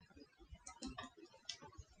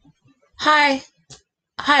Hi,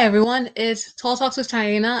 hi everyone. It's Tall Talks with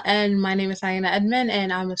Taina, and my name is Taina Edmond,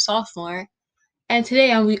 and I'm a sophomore. And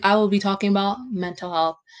today I will be talking about mental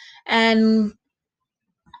health. And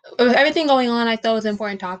with everything going on, I thought it was an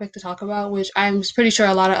important topic to talk about, which I'm pretty sure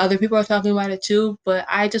a lot of other people are talking about it too. But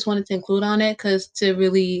I just wanted to include on it because to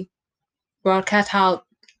really broadcast how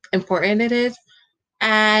important it is.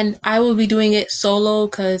 And I will be doing it solo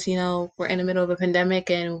because, we're in the middle of a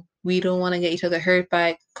pandemic and we don't want to get each other hurt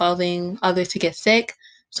by causing others to get sick.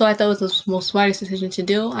 So I thought it was the most smartest decision to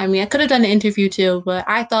do. I mean, I could have done an interview too, but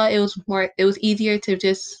I thought it was easier to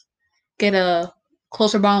just get a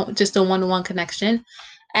closer bond, just a one-to-one connection.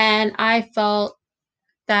 And I felt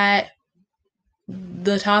that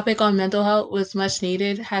the topic on mental health was much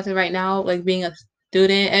needed as of right now, like being a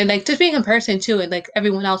student and like just being in person too, and like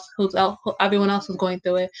everyone else who's going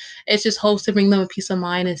through it. It's just hopes to bring them a peace of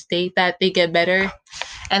mind and state that they get better,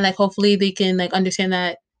 and like hopefully they can like understand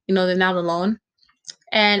that they're not alone.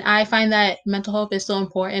 And I find that mental health is so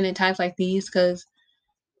important in times like these because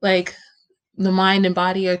like the mind and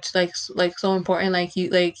body are like so important. Like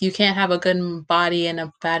you can't have a good body and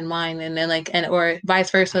a bad mind, and then like and or vice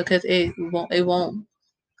versa because it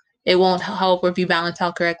won't help or be balanced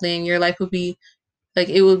out correctly, and your life would be like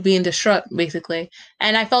it would be in destruct basically.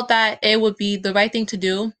 And I felt that it would be the right thing to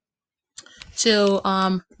do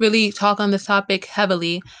to really talk on this topic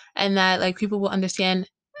heavily, and that like people will understand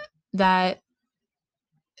that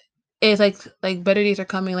it's like better days are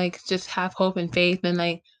coming. Like just have hope and faith, and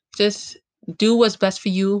like just do what's best for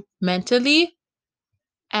you mentally,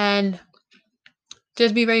 and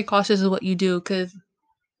just be very cautious of what you do because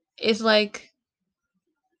it's like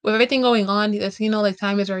with everything going on, it's like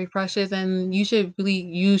time is very precious, and you should really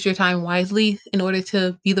use your time wisely in order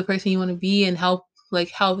to be the person you want to be and help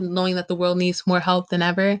knowing that the world needs more help than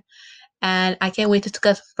ever. And I can't wait to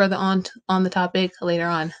discuss further on the topic later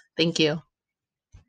on. Thank you.